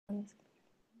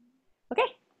Okay,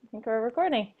 I think we're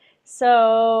recording.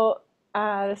 So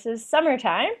this is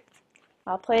Summertime.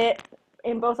 I'll play it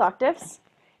in both octaves,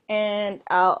 and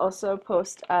I'll also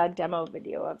post a demo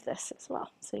video of this as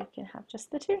well, so you can have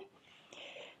just the tune.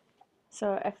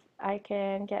 So if I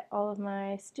can get all of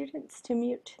my students to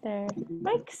mute their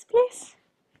mics, please.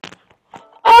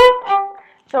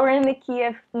 So we're in the key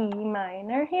of E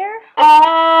minor here.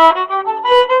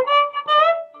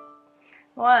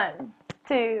 1,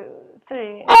 2,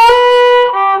 3.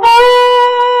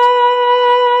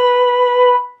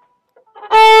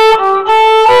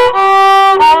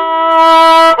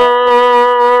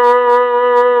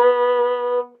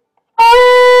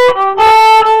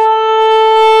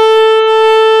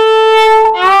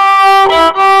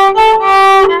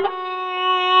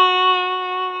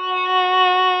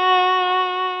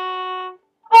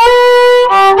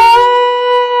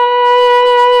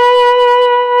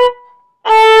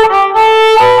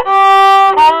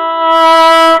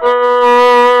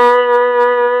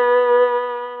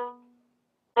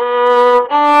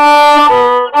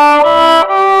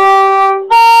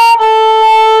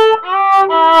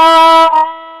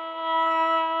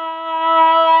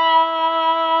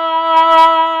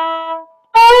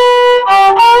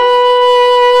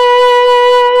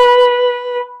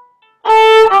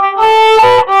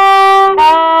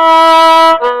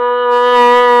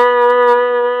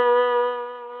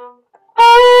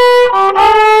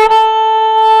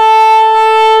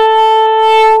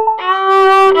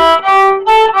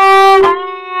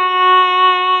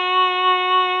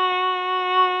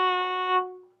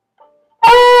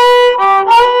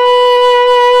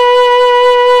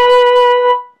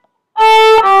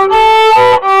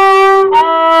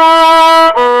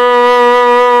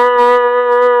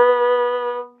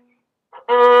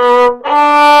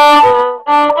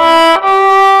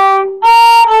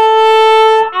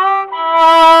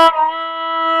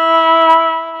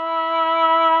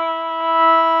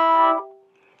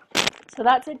 So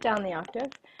that's it down the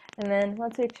octave, and then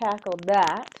once we tackle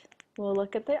that, we'll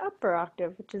look at the upper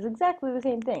octave, which is exactly the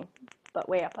same thing, but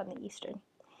way up on the E string.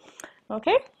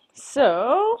 Okay,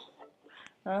 so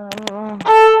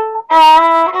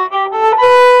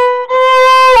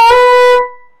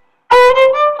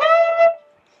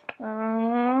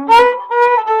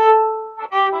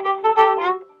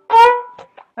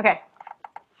okay,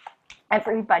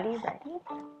 everybody ready?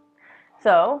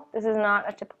 So this is not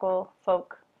a typical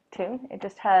folk tune. It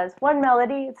just has one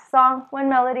melody. It's a song, one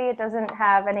melody. It doesn't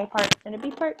have an A part and a B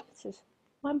part. It's just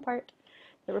one part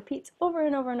that repeats over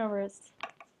and over and over. It's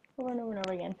over and over and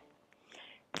over again.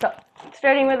 So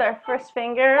starting with our first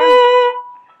finger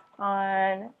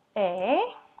on A,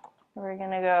 we're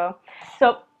gonna go.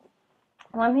 So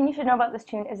one thing you should know about this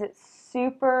tune is it's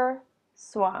super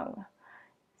swung.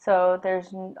 So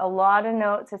there's a lot of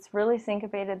notes. It's really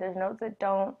syncopated. There's notes that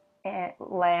don't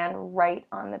land right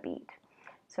on the beat.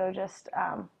 So just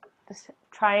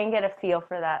try and get a feel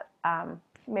for that.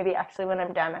 Maybe actually when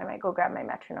I'm done, I might go grab my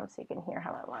metronome so you can hear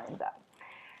how it lines up.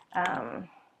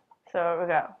 So we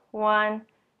go 1,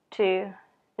 2,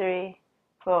 3,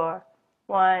 4.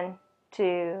 1,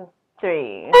 2,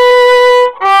 3.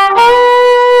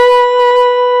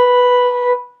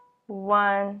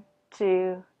 1,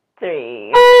 2,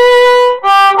 3.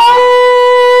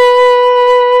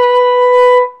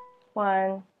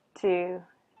 1, 2,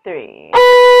 3.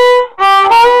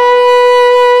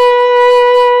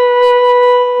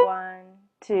 1,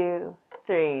 2,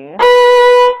 3.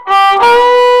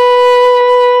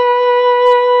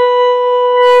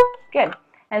 Good.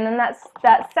 And then that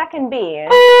second B. 2,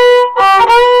 3,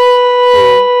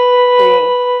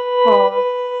 4,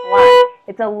 1.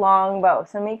 It's a long bow,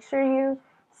 so make sure you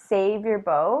save your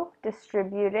bow,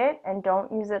 distribute it, and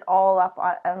don't use it all up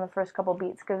on the first couple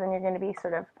beats, because then you're going to be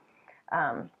sort of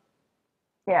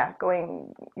you're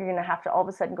going to have to all of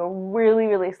a sudden go really,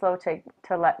 really slow to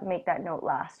make that note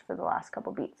last for the last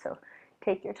couple beats. So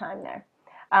take your time there.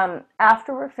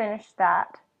 After we're finished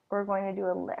that, we're going to do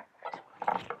a lift.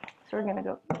 So we're going to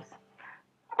go 1, 2,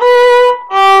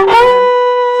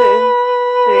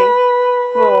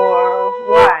 3, 4,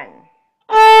 1.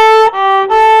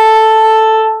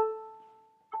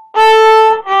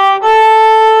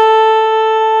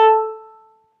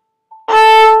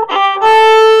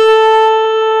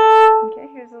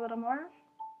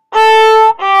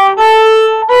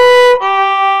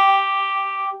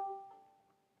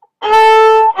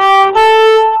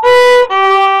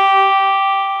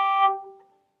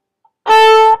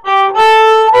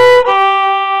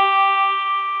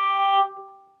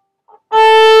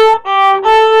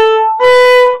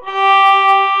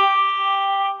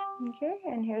 Okay,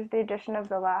 and here's the addition of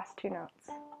the last two notes.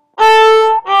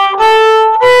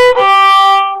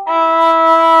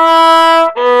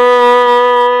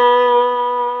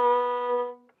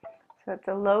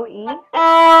 a low E and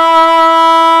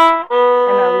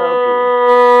a low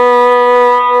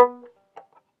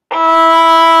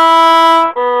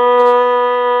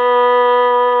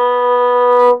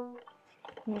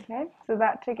B. Okay, so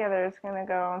that together is going to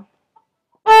go.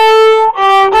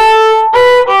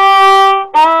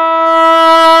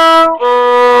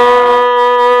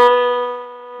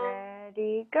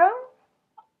 Ready, go.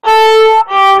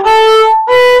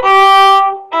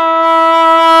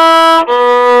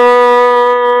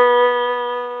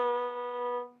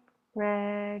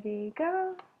 Ready,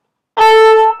 go.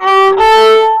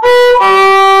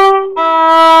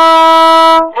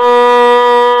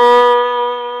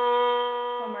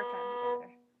 One more time together.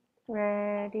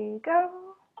 Ready, go.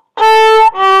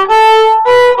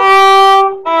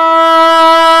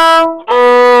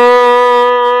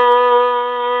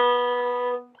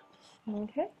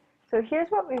 Okay, so here's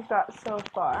what we've got so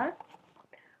far.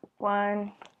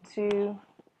 1, 2,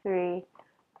 3,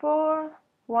 4.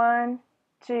 1,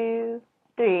 2,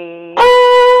 3. 2, 3,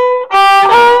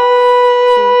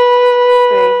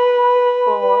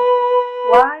 4,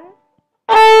 1.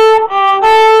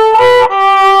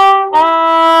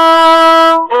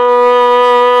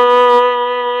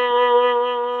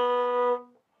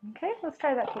 Okay, let's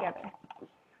try that together.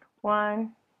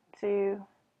 1, 2,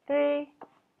 3,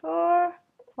 4.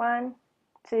 1,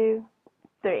 2,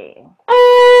 3.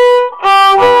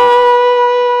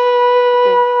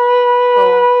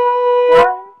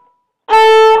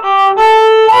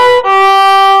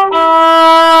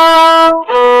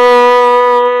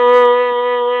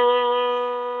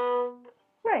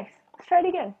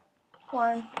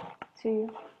 1, 2,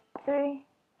 3,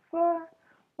 4.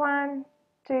 1,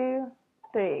 2,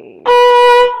 3. 2,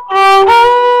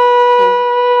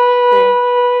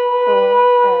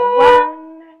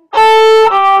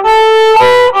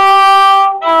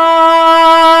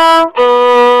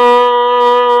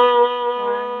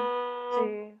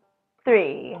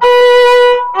 3,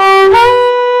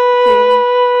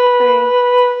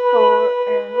 4,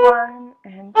 and 1,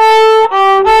 and 2,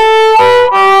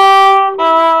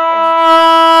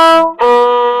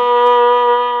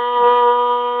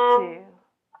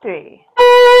 3.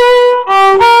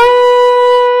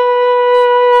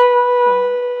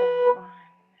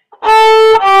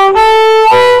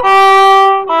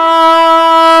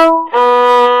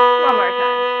 One more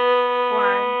time.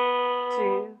 1,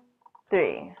 2,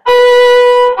 3.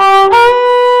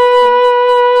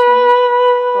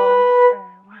 4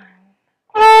 and 1.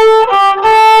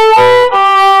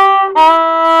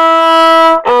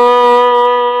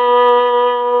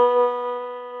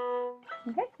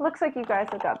 Okay, looks like you guys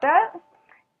have got that.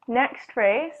 Next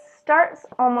phrase starts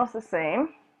almost the same.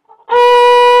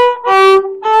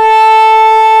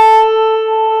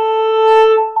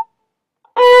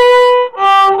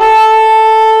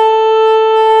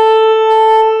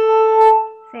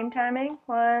 Same timing.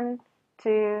 1,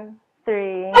 2,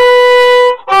 3. 1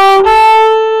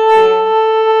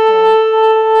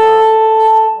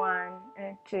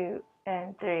 and 2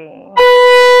 and 3.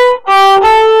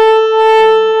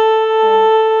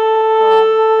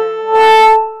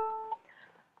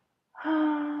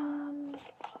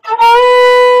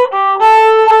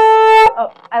 Oh,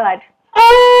 I lied.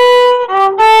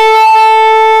 I'm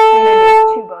going to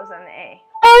do 2 bows on the A.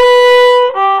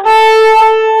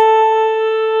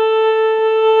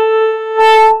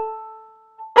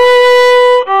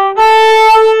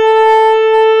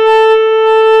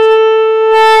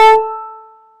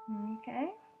 Okay.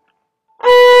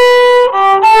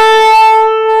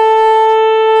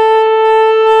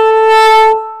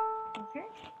 Okay,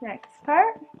 next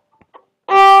part.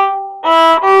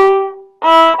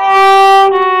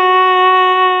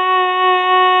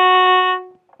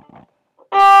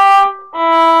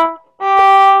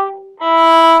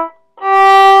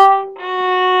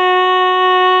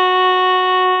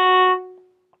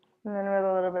 And then with a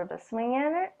little bit of a swing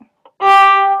in it. 4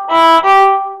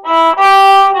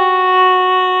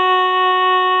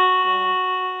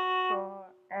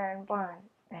 and 1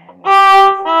 and 3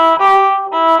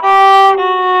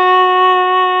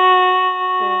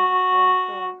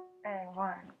 and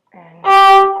 1 and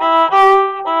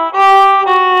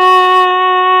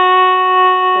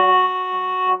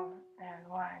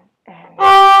 1 and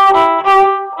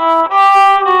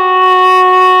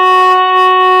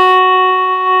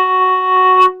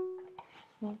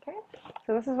okay, so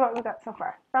this is what we got so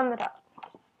far from the top.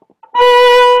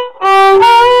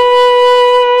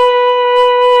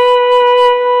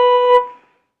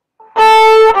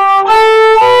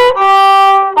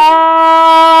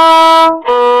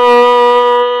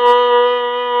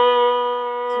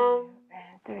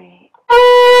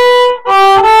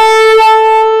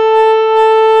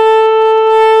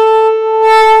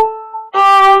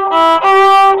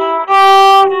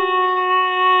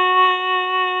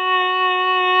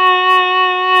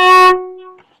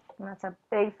 That's a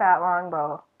big fat long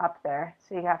bow up there,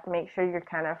 so you have to make sure you're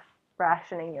kind of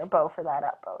rationing your bow for that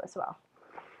up bow as well.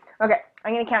 Okay,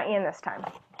 I'm going to count you in this time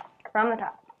from the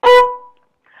top.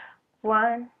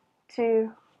 1,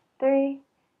 2, 3,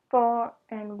 4,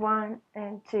 and 1,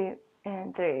 and 2,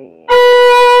 and 3.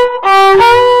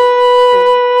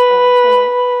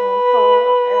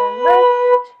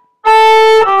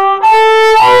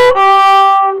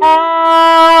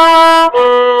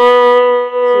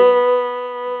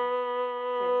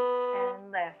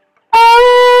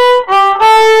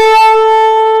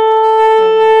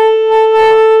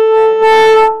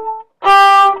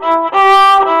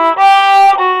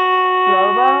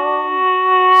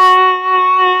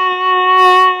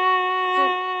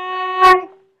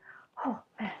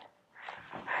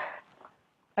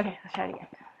 Okay, let's try it again.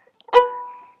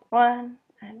 1,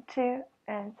 and 2,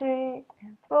 and 3,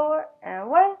 and 4, and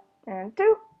 1, and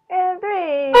 2, and 3.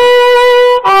 And 3,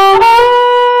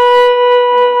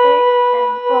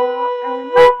 and 4,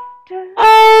 and 1, 2.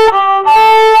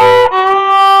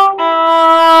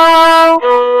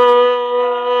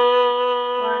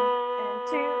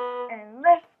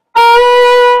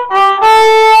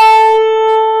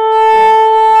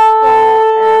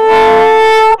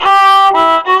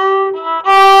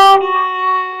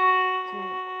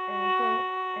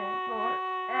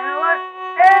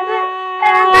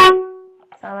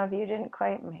 Some of you didn't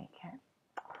quite make it.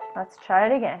 Let's try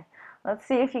it again. Let's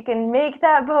see if you can make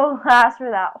that bow last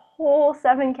for that whole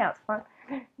 7 counts. 1,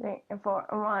 3, and 4,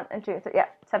 and 1, and 2, 3. Yeah,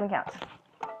 7 counts.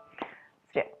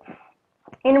 Let's do it.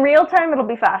 In real time, it'll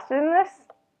be faster than this,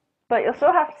 but you'll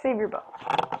still have to save your bow.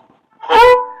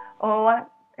 1,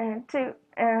 and 2,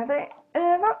 and 3,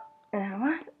 and 4, and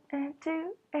 1, and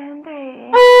 2, and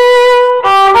 3.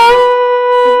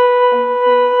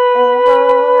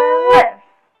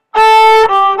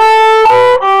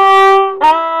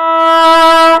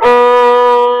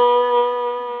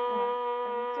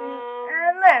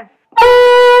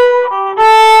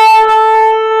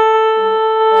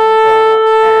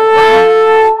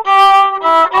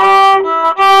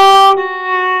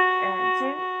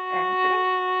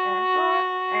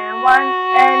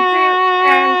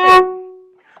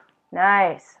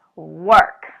 Nice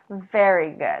work.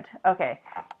 Very good. Okay,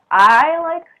 I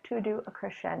like to do a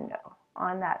crescendo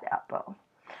on that up bow,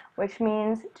 which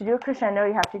means to do a crescendo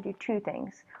you have to do 2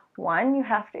 things. 1, you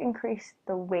have to increase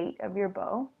the weight of your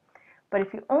bow, but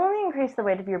if you only increase the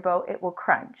weight of your bow, it will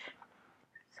crunch.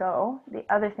 So the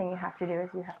other thing you have to do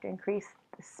is you have to increase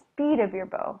the speed of your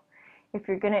bow. If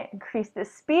you're going to increase the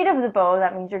speed of the bow,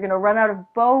 that means you're going to run out of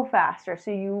bow faster. So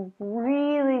you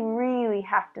really, really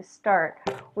have to start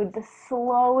with the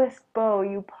slowest bow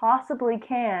you possibly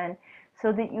can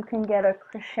so that you can get a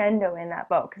crescendo in that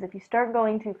bow. Because if you start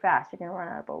going too fast, you're going to run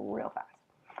out of bow real fast.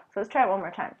 So let's try it one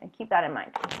more time and keep that in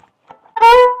mind.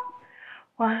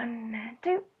 1, and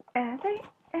 2, and 3,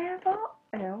 and 4,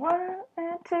 and 1,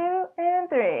 and 2, and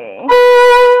 3.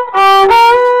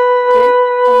 2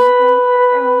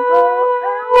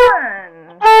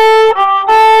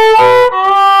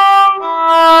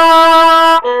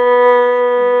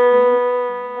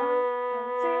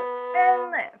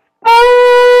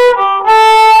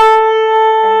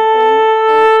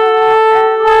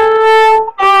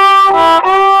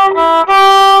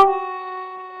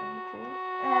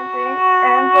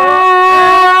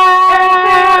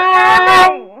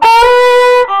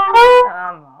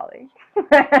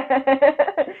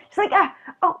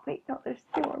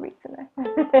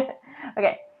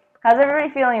 Okay, how's everybody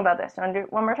feeling about this? Do you want to do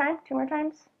it one more time? 2 more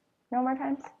times? No more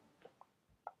times?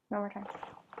 No more times?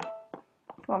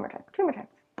 1 more time. 2 more times.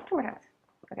 2 more times.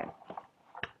 Okay.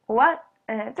 1,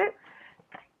 and 2,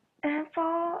 and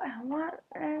 4, and 1,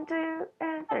 and 2,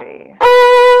 and 3.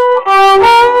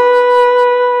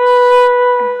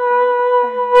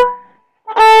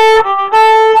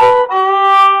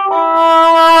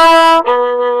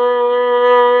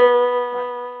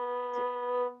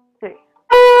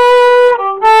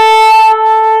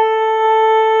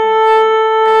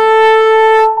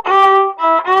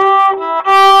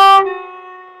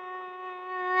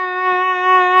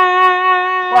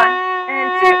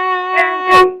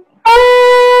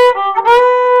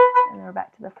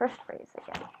 The first phrase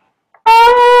again.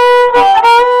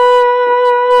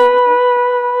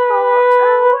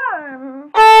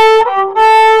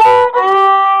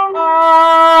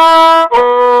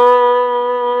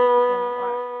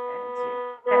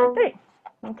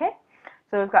 Okay,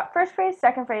 so we've got first phrase,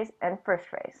 second phrase, and first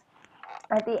phrase.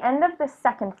 At the end of the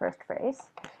second first phrase,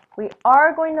 we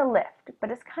are going to lift, but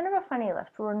it's kind of a funny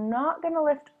lift. We're not going to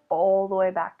lift all the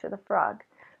way back to the frog,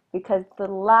 because the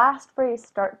last phrase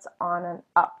starts on an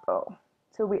up bow.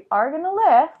 So we are going to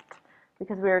lift,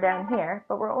 because we were down here,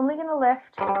 but we're only going to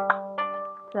lift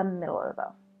the middle of the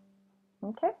bow.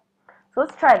 Okay, so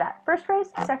let's try that. First phrase,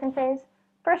 second phrase,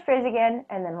 first phrase again,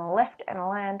 and then lift and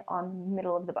land on the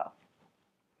middle of the bow.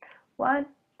 1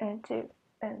 and 2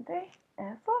 and 3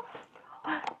 and 4.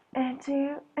 1 and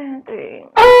 2 and 3.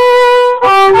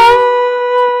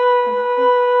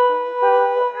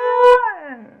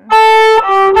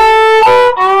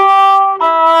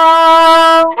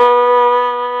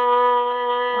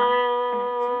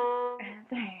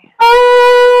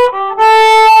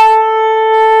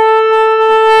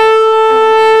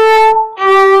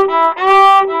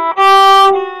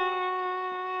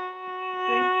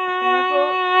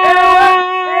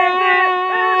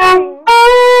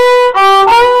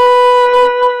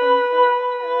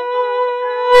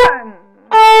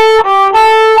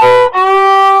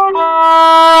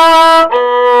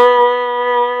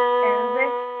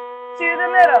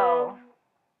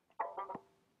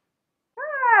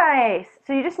 Nice.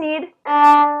 So you just need so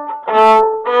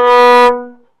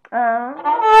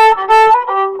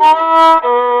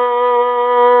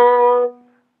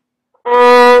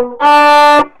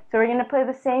we're going to play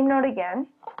the same note again,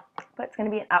 but it's going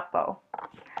to be an up bow.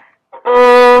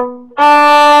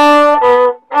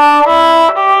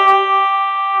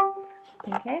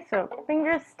 Okay, so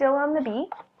fingers still on the B,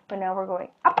 but now we're going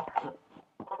up.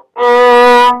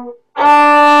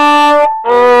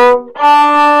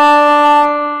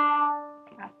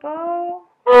 Up bow.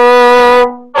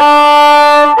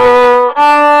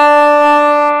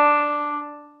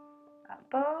 Up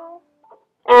bow.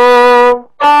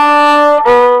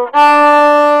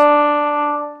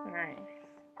 Nice.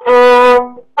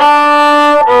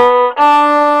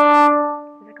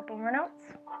 There's a couple more notes.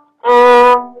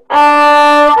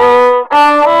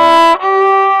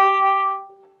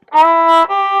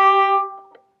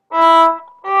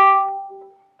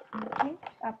 Okay,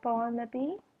 up bow on the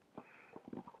B.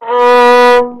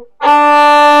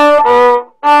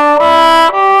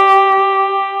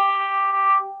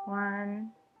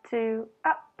 One, two,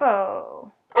 up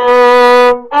bow.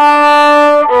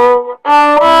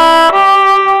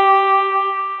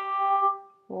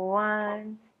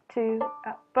 One, two,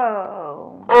 up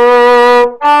bow. Okay,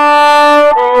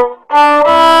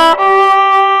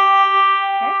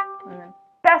 and the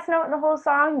best note in the whole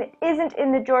song that isn't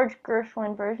in the George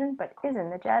Gershwin version, but is in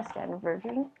the jazz standard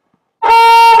version. B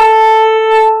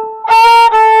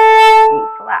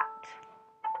flat.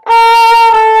 The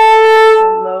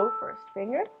low first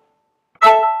finger.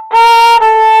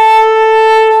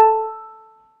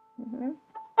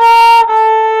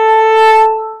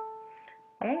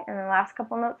 Okay, and the last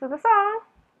couple notes of the song.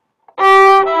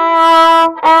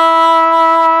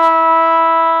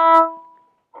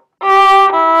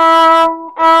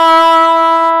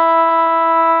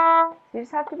 So you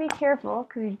just have to be careful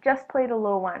because you just played a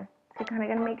low one. So you're kind of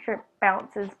going to make sure it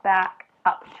bounces back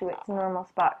up to its normal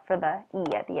spot for the E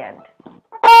at the end.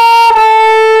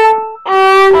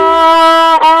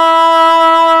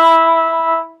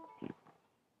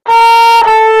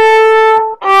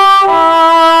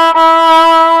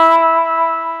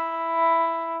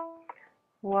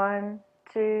 One,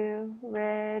 two,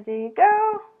 ready,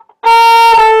 go.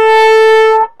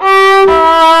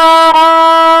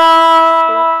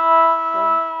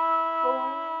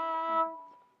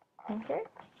 Okay,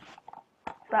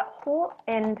 so that whole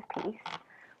end piece,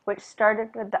 which started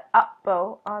with the up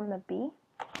bow on the B,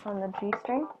 on the G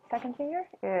string, second finger,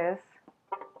 is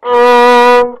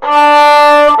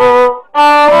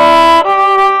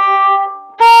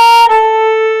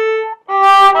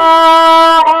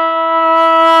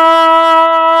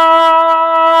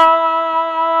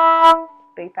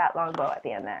big fat long bow at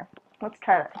the end there. Let's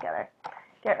try that together.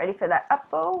 Get ready for that up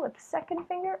bow with the second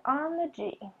finger on the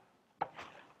G.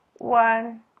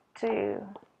 1, 2,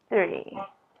 3.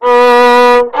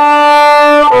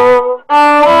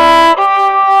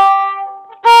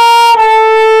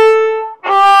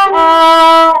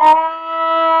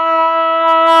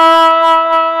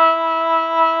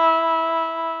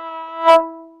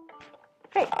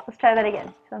 Great, let's try that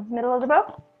again. So middle of the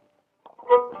bow.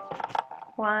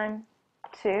 1,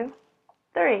 2,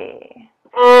 3.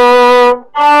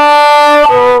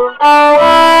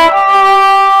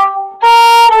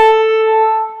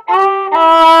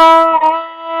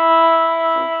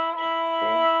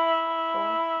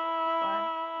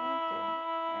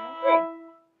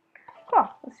 Cool.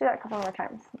 Let's do that a couple more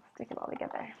times. Let's stick it all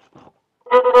together.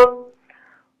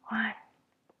 1,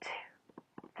 2,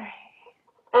 3.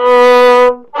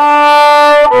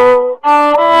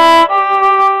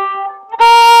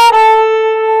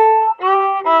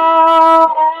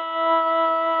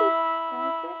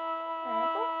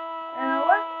 And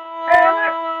 1, and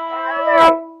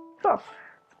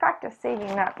practice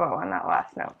saving that bow on that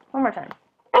last note. One more time.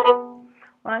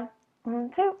 1,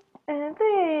 2, and 3.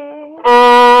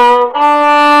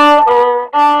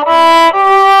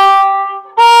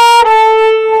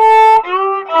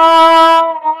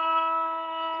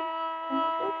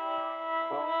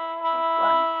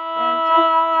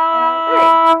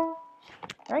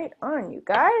 Right on, you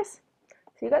guys.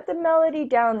 So you got the melody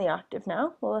down the octave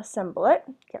now. We'll assemble it,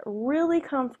 get really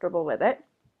comfortable with it.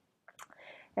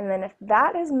 And then if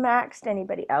that has maxed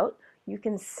anybody out, you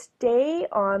can stay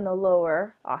on the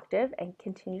lower octave and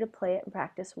continue to play it and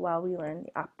practice while we learn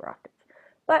the upper octave.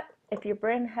 But if your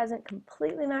brain hasn't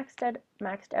completely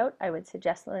maxed out, I would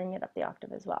suggest learning it up the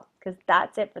octave as well, because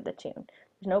that's it for the tune.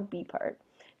 There's no B part.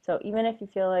 So even if you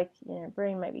feel like your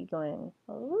brain might be going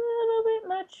a little bit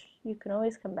much, you can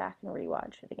always come back and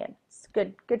rewatch it again. It's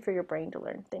good for your brain to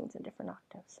learn things in different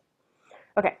octaves.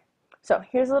 Okay, so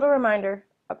here's a little reminder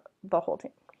of the whole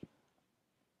tune.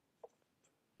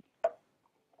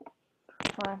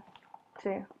 1,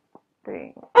 2,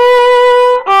 3.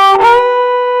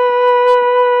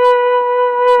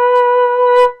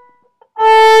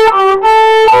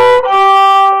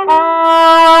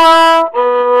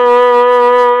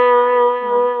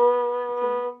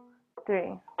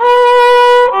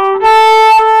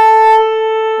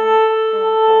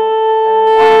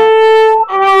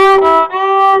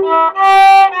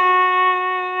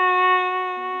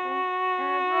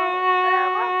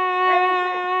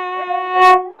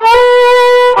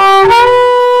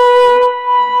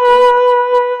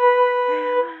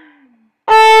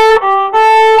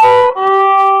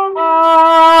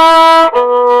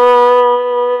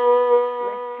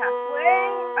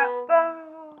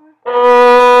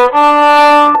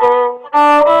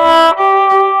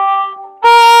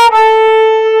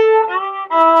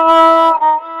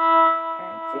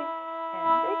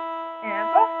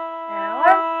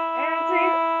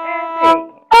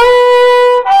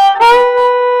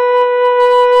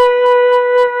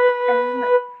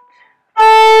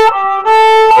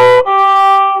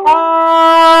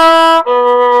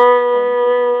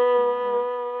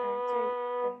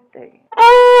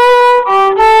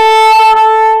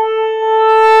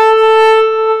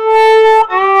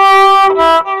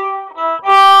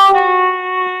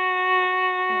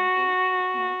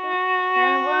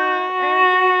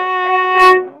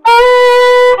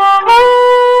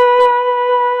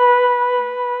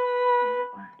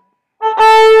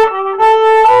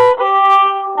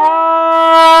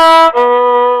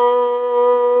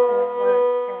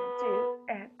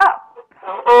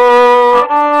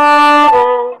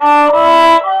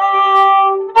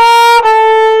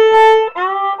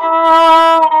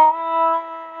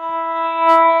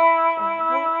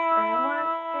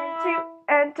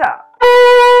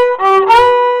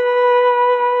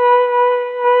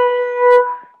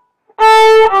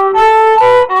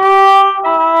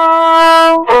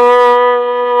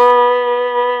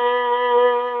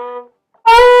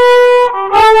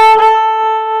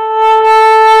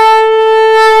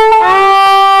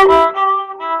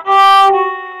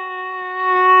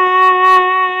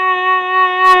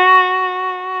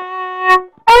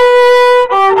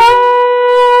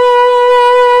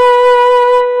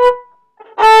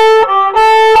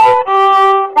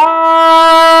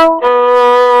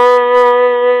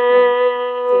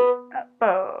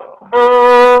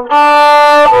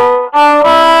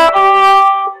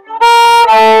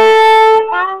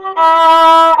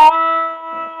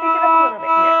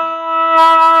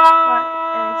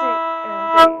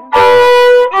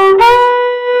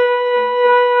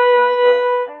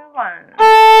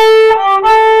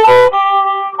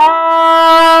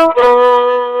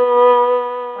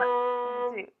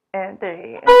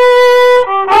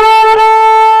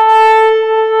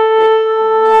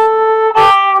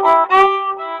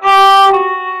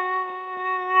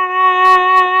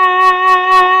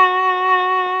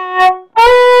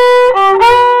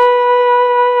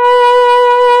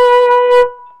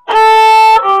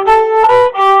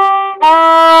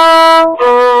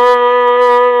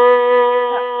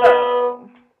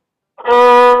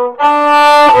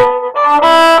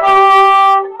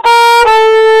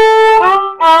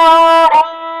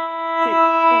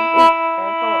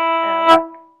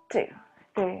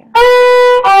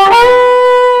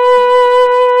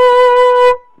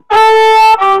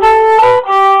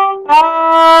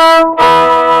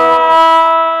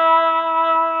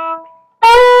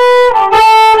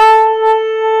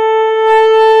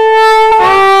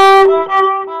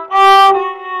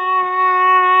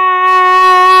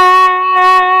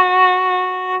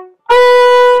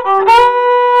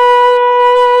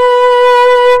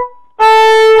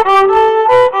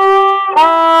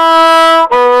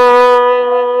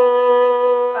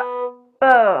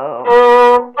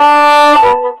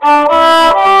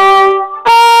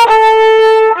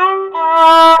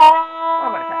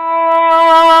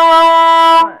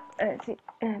 2,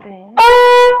 and 3.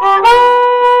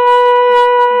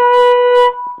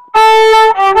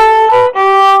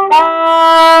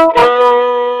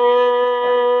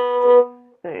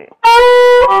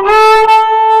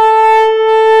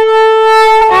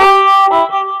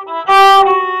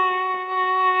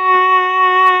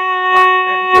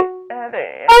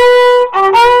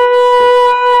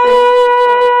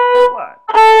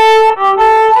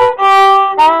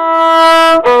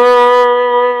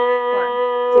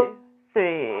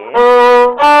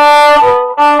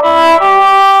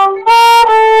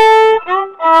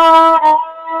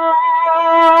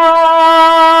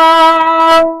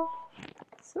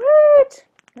 Sweet!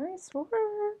 Nice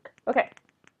work. Okay,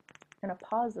 I'm gonna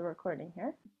pause the recording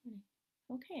here.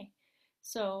 Okay,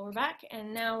 so we're back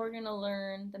and now we're gonna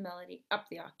learn the melody up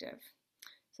the octave.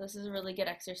 So this is a really good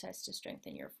exercise to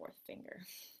strengthen your fourth finger.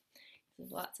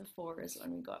 There's lots of fours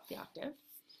when we go up the octave.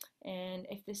 And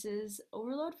if this is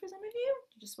overload for some of you,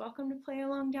 you're just welcome to play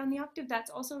along down the octave. That's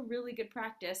also really good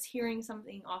practice. Hearing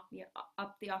something up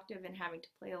the octave and having to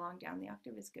play along down the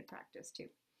octave is good practice too.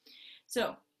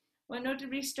 So, what note did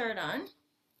we start on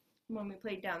when we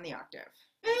played down the octave?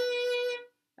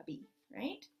 A B,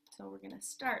 right? So we're going to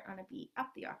start on a B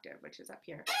up the octave, which is up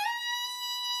here.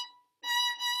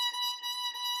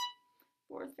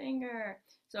 Fourth finger.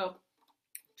 So,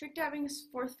 trick to having a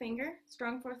fourth finger,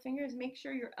 strong fourth finger, is make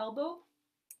sure your elbow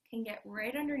can get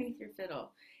right underneath your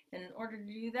fiddle. And in order to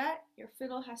do that, your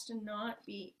fiddle has to not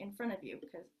be in front of you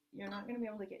because you're not going to be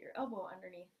able to get your elbow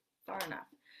underneath far enough.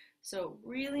 So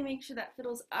really make sure that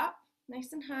fiddle's up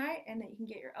nice and high and that you can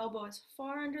get your elbow as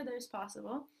far under there as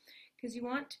possible because you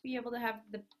want to be able to have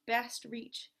the best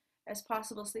reach as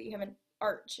possible so that you have an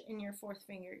arch in your fourth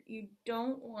finger. You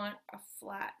don't want a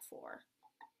flat four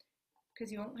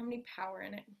because you won't have any power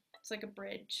in it. It's like a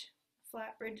bridge. A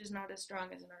flat bridge is not as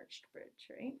strong as an arched bridge,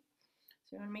 right?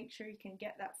 So you want to make sure you can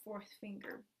get that fourth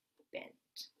finger bent.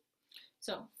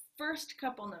 So first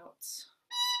couple notes.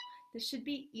 This should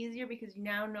be easier because you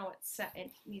now know what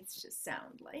it needs to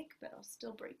sound like, but I'll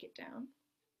still break it down.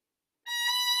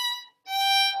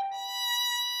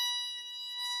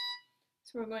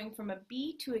 So we're going from a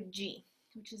B to a G,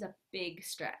 which is a big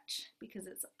stretch because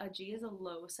a G is a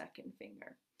low second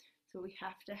finger. So we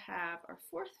have to have our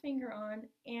fourth finger on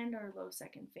and our low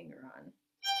second finger on.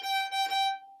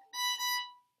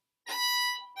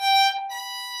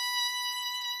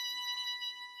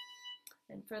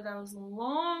 And for those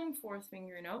long fourth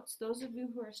finger notes, those of you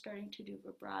who are starting to do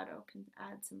vibrato can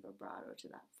add some vibrato to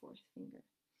that fourth finger.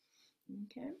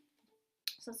 Okay,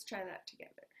 so let's try that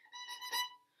together.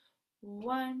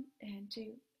 1 and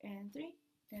 2 and 3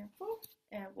 and 4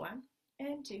 and 1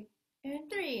 and 2 and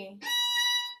 3.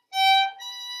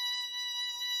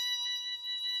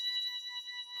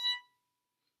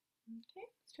 Okay,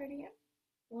 let's try it again.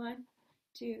 1,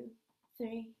 2,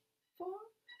 3, 4.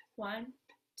 1,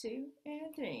 2,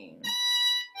 and 3.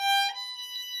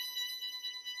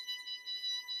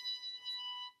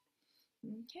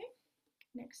 Okay,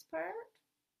 next part.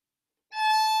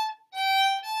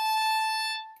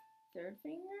 Third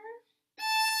finger.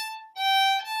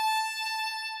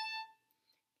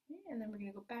 Okay, and then we're going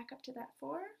to go back up to that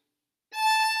 4.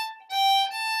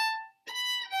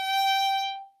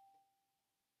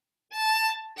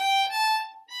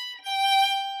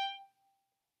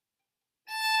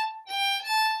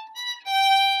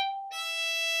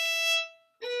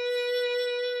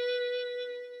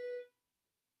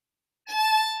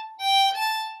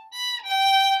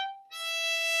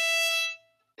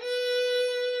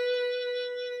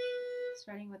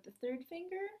 Starting with the third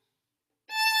finger.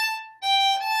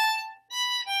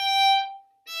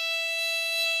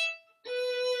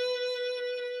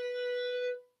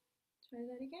 Try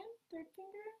that again, third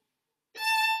finger.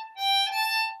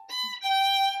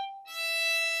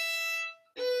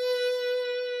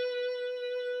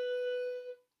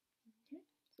 Okay,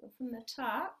 so from the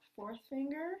top, fourth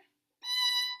finger.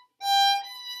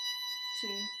 2,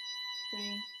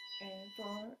 3, and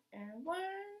 4, and 1.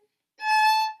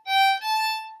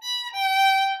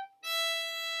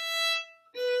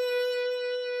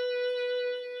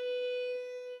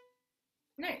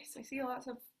 Nice, I see lots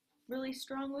of really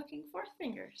strong looking fourth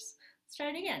fingers. Let's try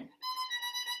it again.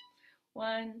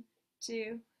 1,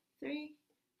 2, 3,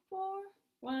 4,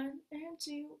 1, and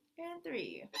 2, and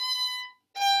 3.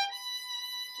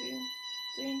 2,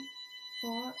 3,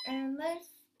 4, and lift.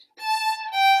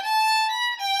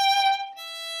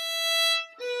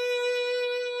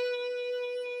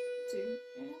 2,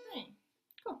 and 3.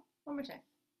 Cool, one more time.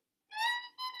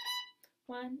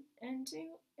 1, and 2,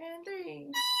 and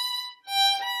 3.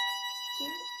 2,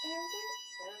 and 3,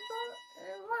 and 4,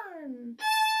 and 1.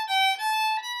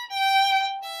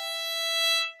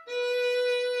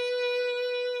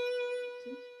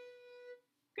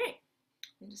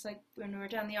 Just like when we were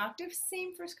down the octave,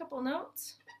 same first couple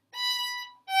notes.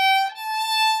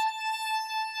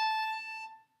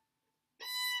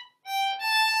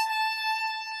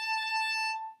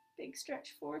 Big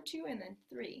stretch 4, 2, and then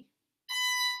 3.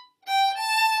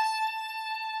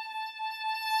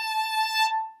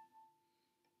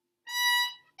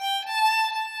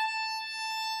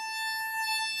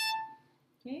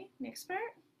 Okay, next part.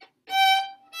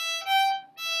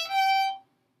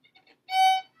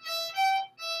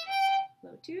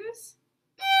 Low 2s.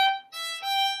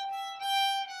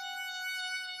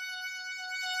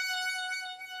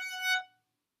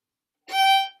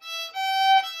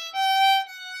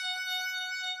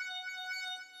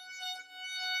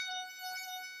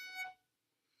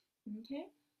 Okay,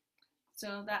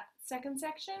 so that second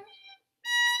section.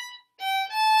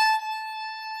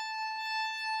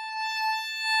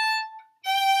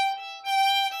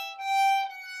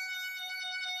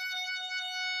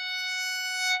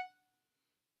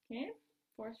 Okay,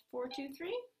 4, 4, 2,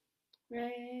 3.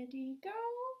 Ready, go.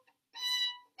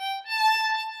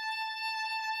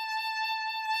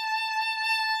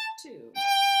 Two.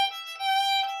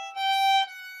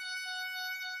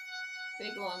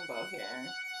 Big long bow here.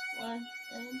 1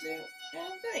 and 2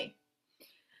 and 3.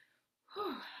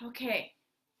 Whew, okay,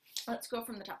 let's go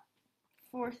from the top.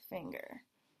 Fourth finger.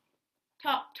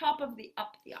 Top of the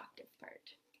up the octave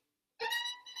part.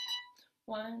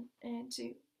 1 and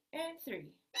 2 and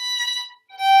 3.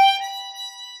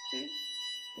 2,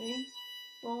 3,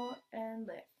 4, and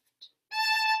lift.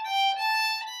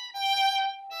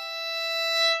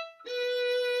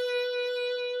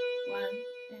 One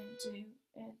and 2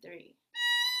 and 3.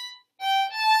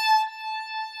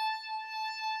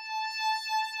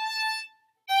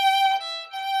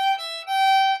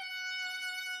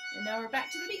 And now we're back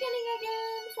to the beginning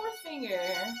again. Fourth finger.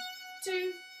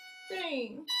 2,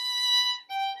 3.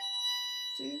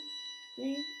 2,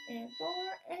 3, and 4,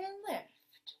 and lift.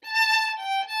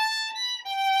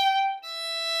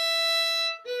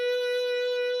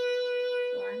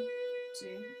 One,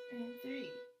 2, and 3.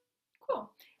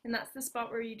 Cool. And that's the spot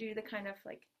where you do the kind of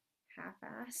like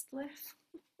half-assed lift.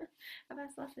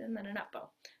 Half-assed lift and then an up bow.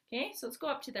 Okay, so let's go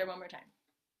up to there one more time.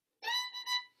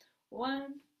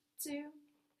 1, 2, 3,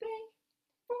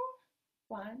 4.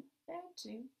 1 and 2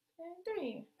 and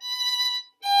 3.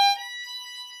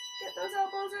 Get those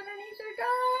elbows underneath her,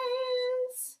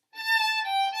 guys.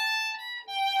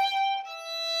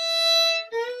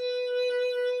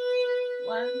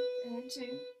 One and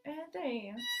 2 and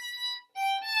 3.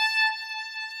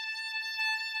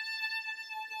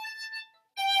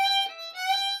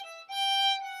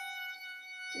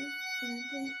 Two and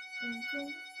 3 and 4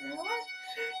 and 1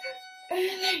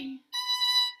 and 3. 3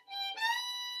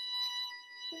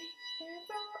 and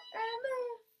 4 and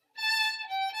lift.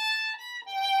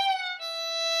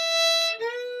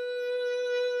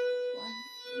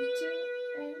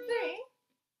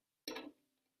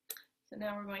 So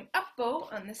now we're going up bow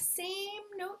on the same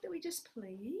note that we just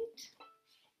played.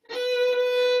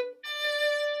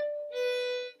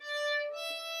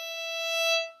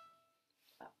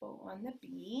 Up bow on the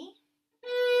B.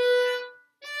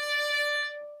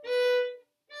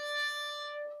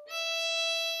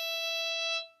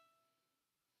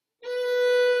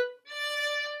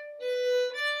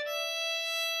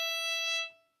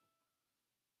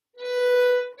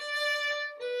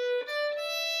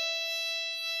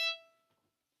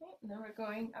 Now we're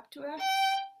going up to a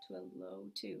low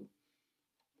 2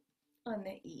 on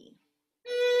the E.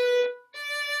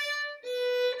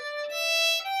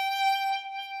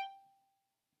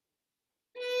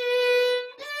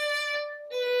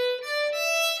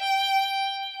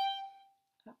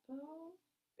 Up bow.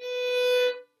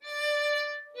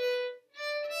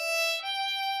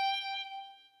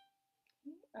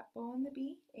 Up bow on the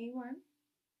B, A1.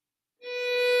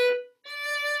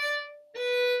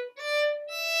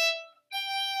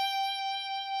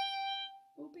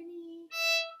 Open E,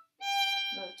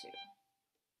 low 2.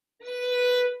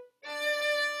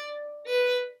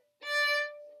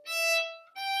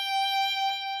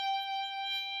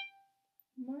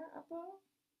 More up bow.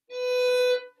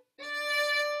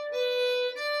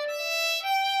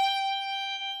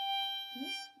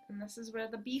 And this is where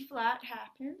the B flat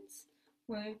happens.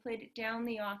 When we played it down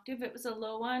the octave, it was a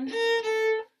low 1.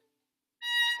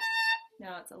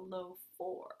 Now it's a low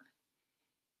 4.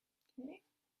 Okay.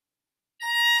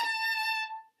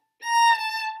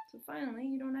 So finally,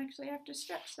 you don't actually have to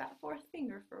stretch that fourth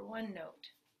finger for one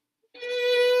note.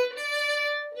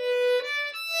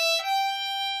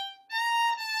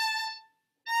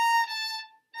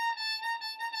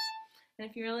 And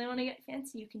if you really want to get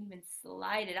fancy, you can even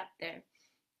slide it up there.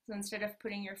 So instead of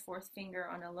putting your fourth finger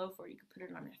on a low 4, you could put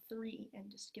it on a 3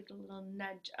 and just give it a little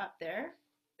nudge up there.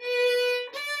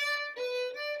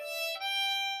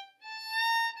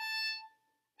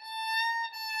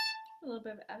 A little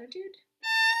bit of attitude.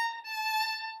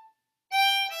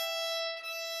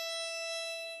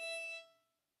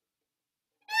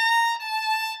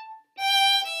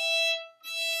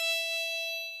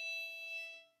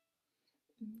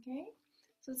 Okay,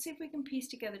 so let's see if we can piece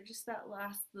together just that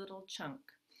last little chunk.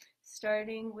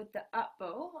 Starting with the up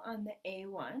bow on the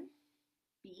A1,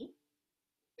 B,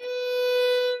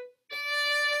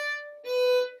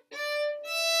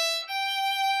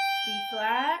 B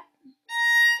flat,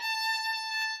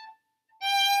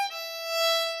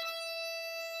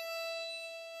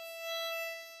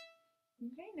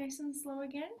 okay, nice and slow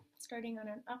again, starting on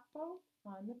an up bow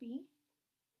on the B,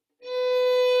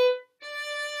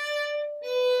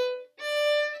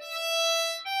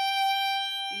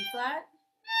 B flat,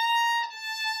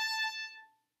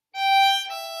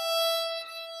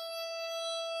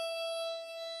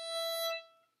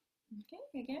 okay,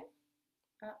 again,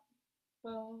 up,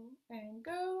 bow, and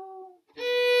go.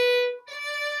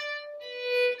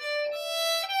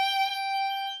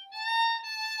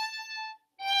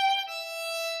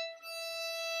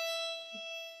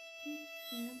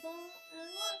 And bow,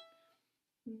 and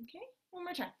 1. Okay, one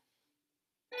more time.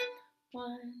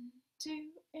 1, 2,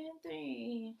 and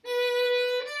 3.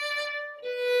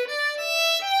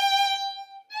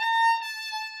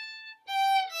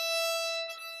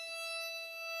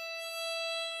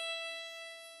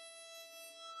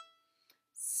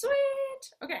 Sweet!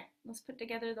 Okay, let's put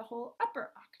together the whole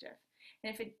upper octave.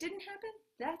 And if it didn't happen,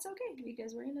 that's okay,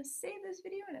 because we're going to save this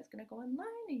video and it's going to go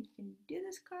online and you can do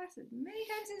this class as many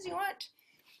times as you want.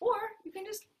 Or you can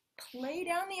just play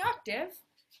down the octave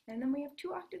and then we have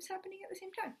 2 octaves happening at the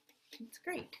same time. It's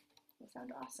great. It'll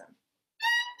sound awesome.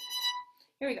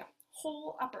 Here we go.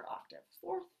 Whole upper octave.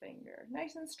 4th finger.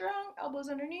 Nice and strong. Elbows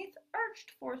underneath.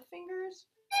 Arched 4th fingers.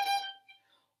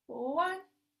 1,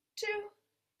 2,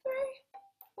 3,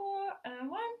 4, and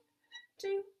 1,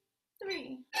 2,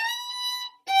 3.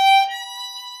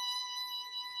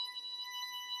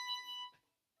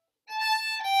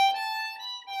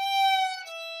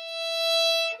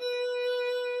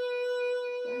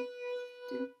 One,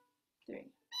 2,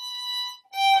 3.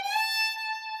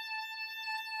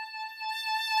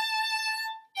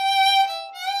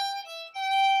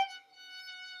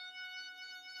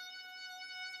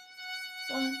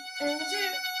 One and 2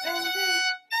 and 3.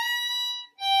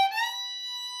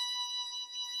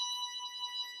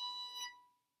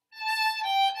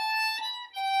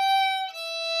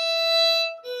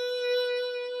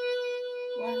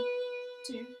 One,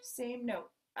 2, same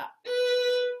note, up.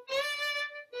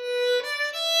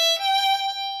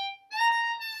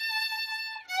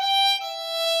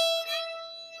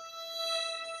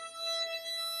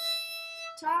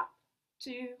 Top,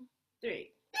 2,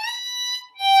 3.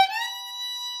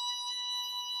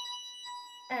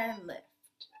 And lift.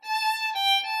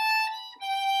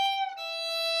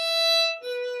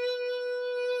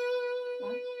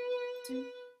 One, 2,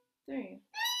 3.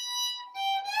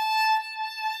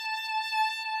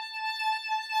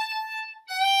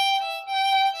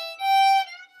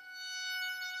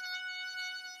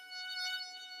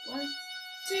 One,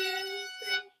 2, 3.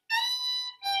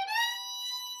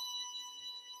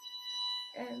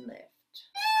 And lift.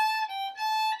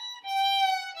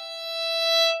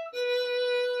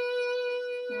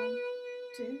 One,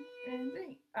 2, and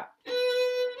 3. Up.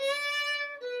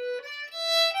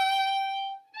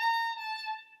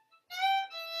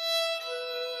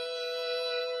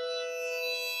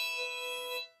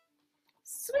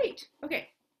 Sweet. Okay.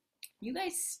 You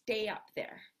guys stay up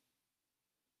there.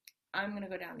 I'm going to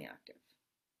go down the octave.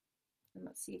 And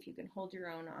let's see if you can hold your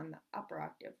own on the upper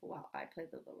octave while I play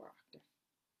the lower octave.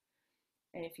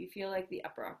 And if you feel like the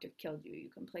upper octave killed you, you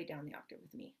can play down the octave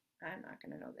with me. I'm not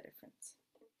going to know the difference.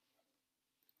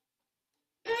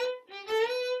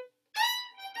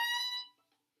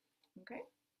 Okay.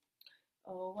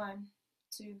 Oh, 1,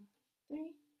 2,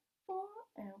 3, 4,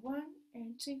 and 1,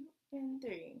 and 2, and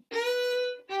 3.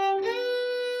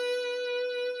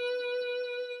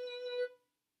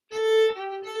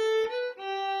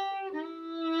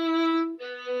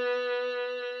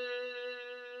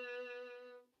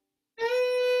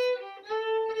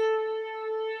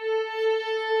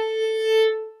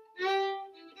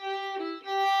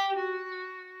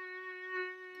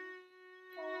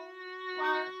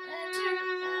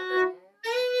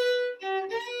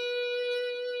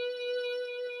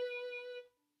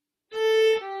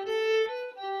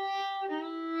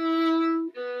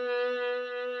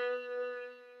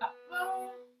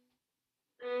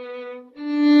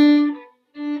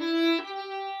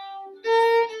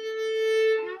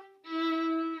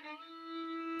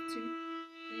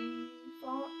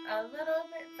 a little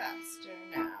bit faster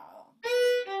now. 3,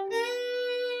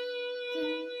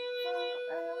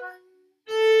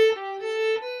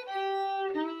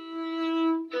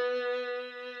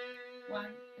 4,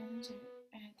 1, and 2,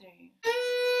 and 3.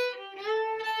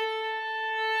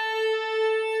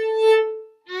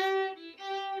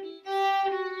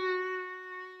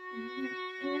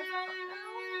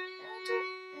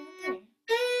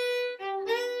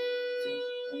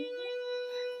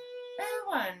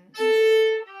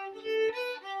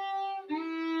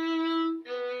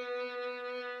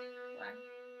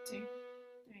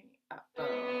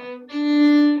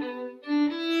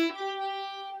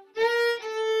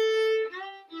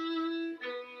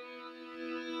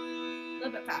 A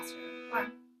little bit faster.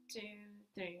 1, 2,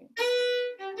 3.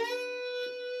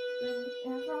 3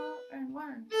 and 4 and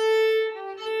 1.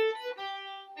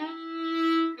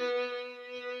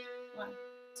 1,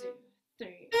 2,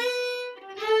 3.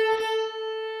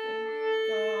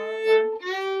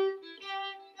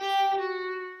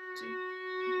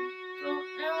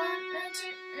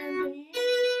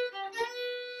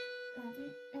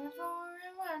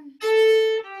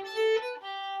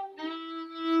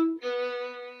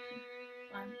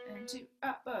 1 and 2,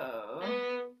 up bow.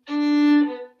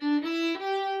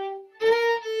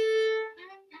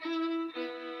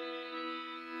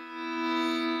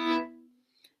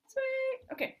 Sweet.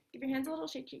 Okay, give your hands a little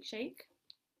shake, shake, shake.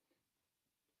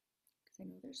 Because I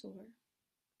know they're sore.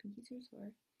 Pinkies are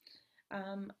sore.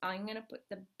 I'm gonna put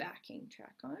the backing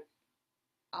track on.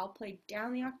 I'll play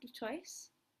down the octave twice,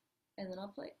 and then I'll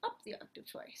play up the octave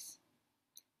twice.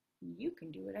 You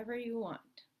can do whatever you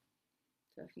want.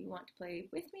 So if you want to play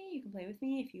with me, you can play with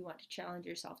me. If you want to challenge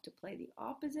yourself to play the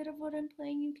opposite of what I'm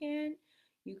playing, you can.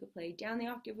 You could play down the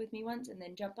octave with me once and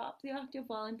then jump up the octave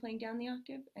while I'm playing down the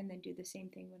octave, and then do the same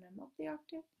thing when I'm up the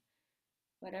octave.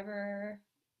 Whatever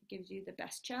gives you the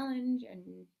best challenge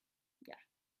and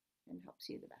helps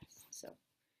you the best. So I'll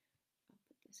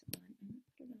put this on. I'm going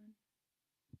to put it on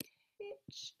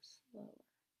pitch slower.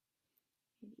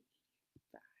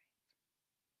 85.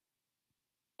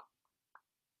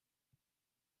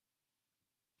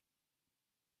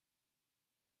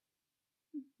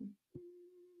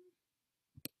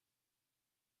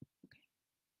 Okay.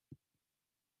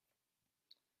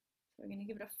 So we're going to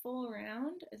give it a full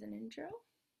round as an intro.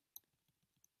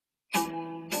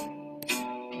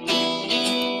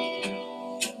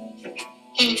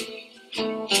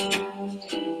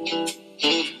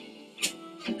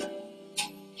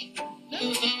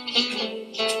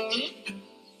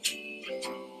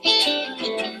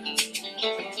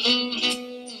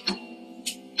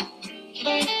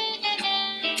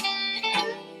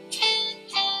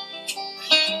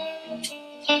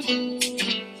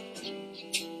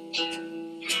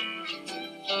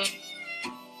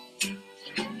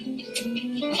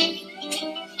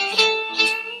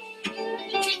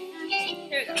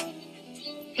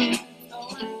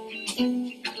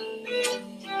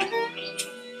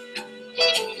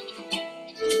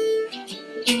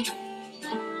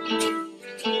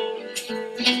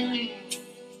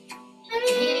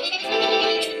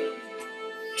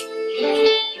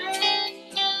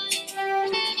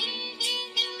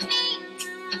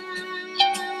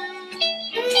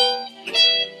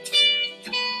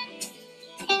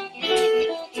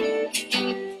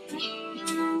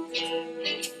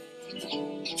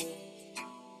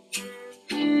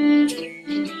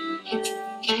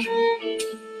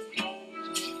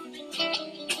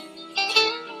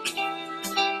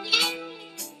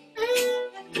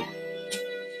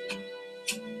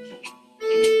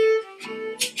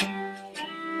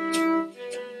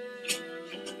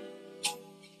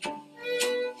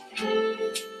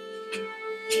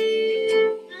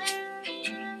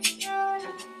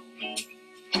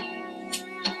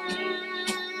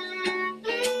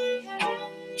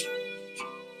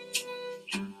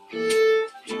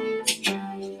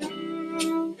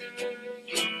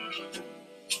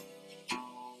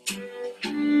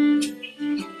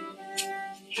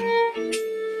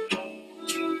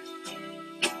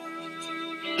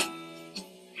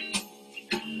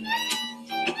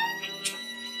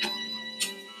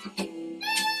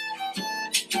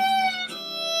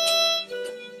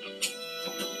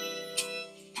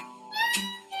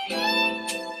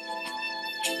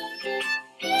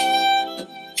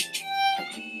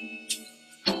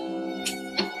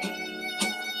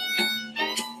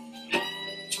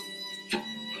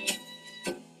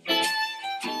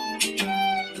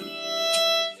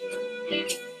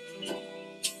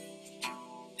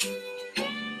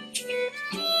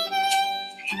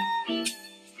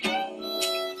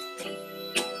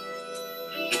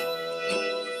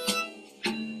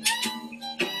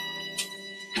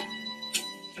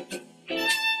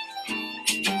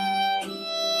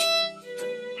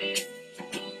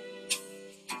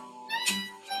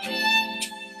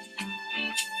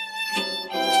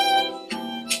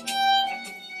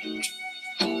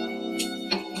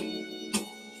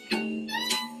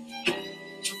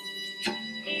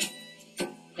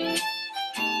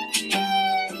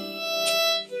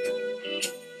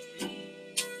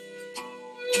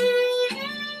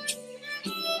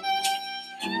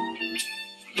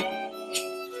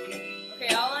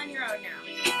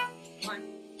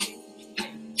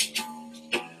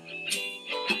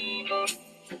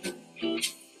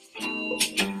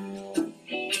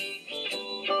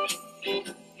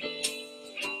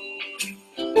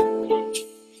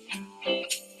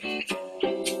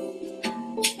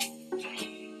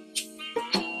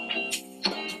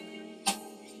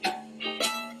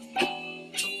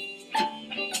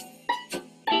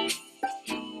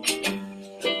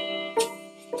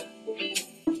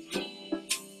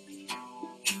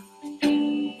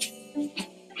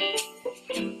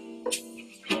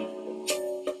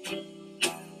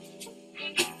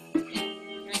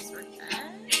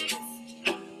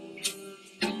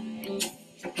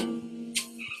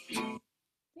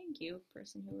 thank you,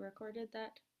 person who recorded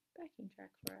that backing track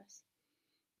for us.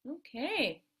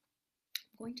 Okay,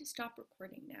 I'm going to stop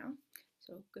recording now.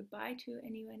 So goodbye to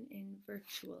anyone in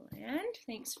virtual land.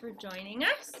 Thanks for joining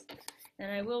us.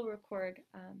 And I will record,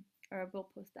 or I will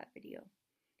post that video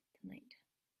tonight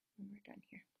when we're done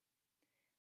here.